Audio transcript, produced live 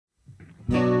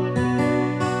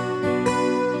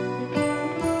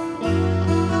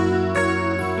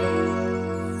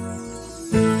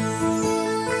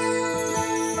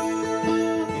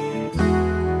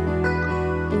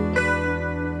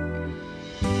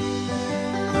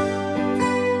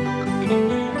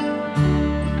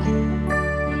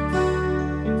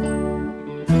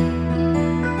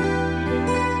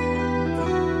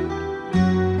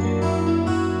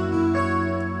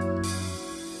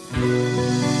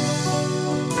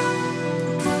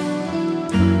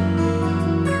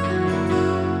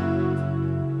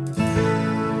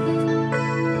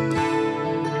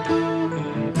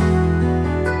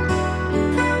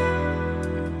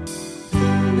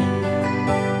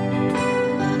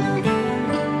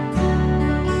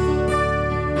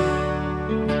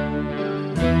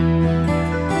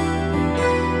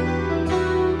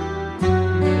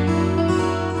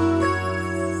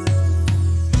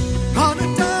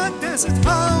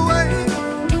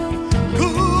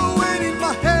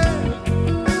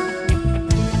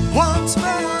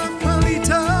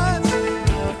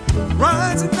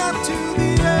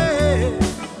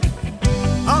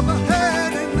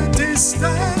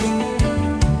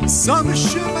Summer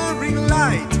shimmering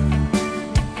light,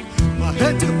 my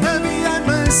head too heavy and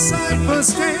my sight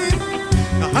was dim.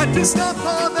 I had to stop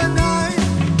for the night.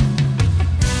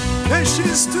 Then she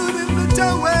stood in the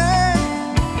doorway,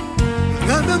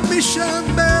 and the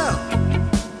mission bell.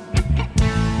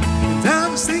 And I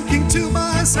was thinking to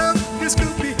myself, this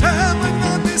could be heaven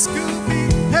or this could be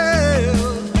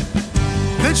hell.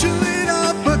 Then she lit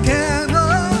up a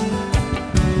candle,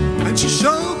 and she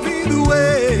showed me the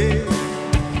way.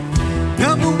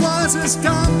 Number ones is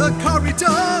down the corridor. I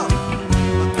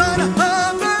thought I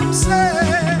heard them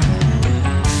say,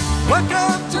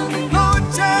 welcome to the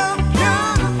Hotel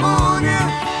California.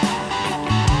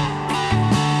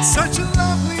 Such a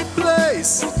lovely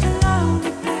place,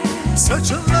 such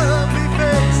a lovely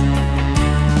face.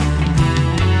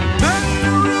 Man in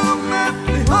a room at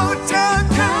the Hotel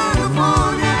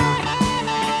California.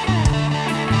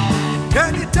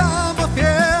 Any time of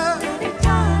year,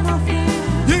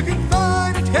 you can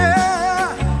find it here.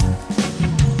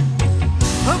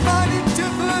 Her body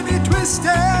Tiffany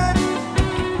twisted.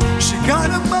 She got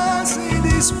a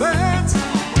Mercedes Benz.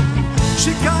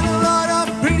 She got a lot of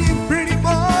pretty, pretty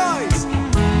boys.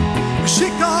 She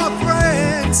got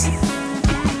friends.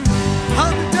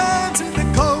 On the dance in the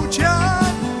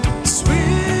courtyard,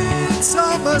 sweet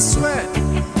summer sweat.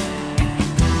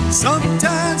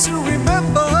 Sometimes you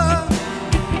remember,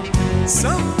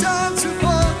 sometimes you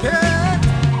forget.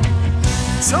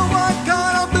 So I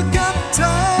got up the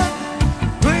captain,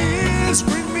 please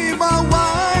bring me my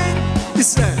wine. He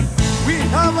said, we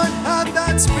haven't had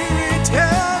that spirit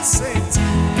here since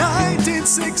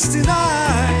 1969.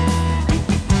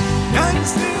 And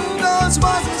still those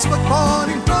voices were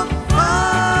calling from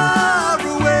far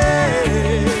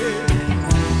away.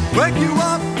 Wake you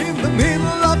up in the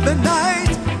middle of the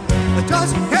night, I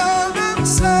just hear them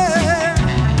say,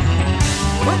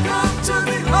 welcome to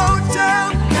the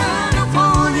Hotel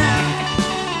California.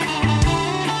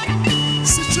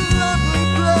 Such a lovely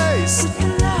place,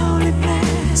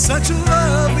 such a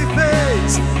lovely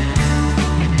place.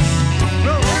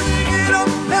 We're running it up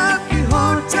at the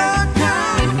Hotel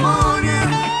California.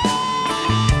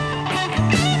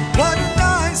 What a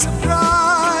nice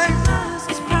surprise,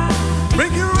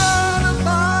 bring your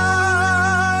alibis.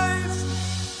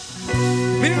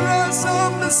 Mirrors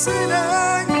on the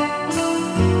ceiling,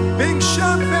 big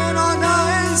champagne on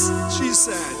ice. She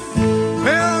said,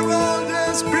 we're all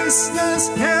just prisoners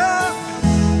here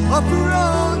of our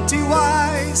own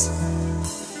device.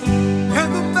 And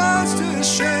the master's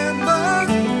chamber,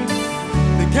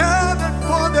 they gathered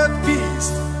for the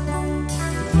feast.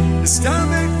 They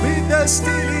stomach with the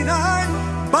steely knife,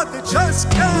 but they just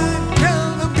can't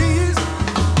kill the beast.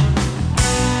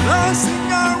 Last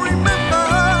thing I remember,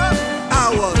 I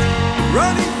was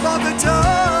running for the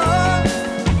door.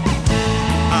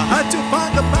 I had to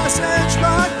find the passage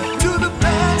back to the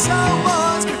place I was.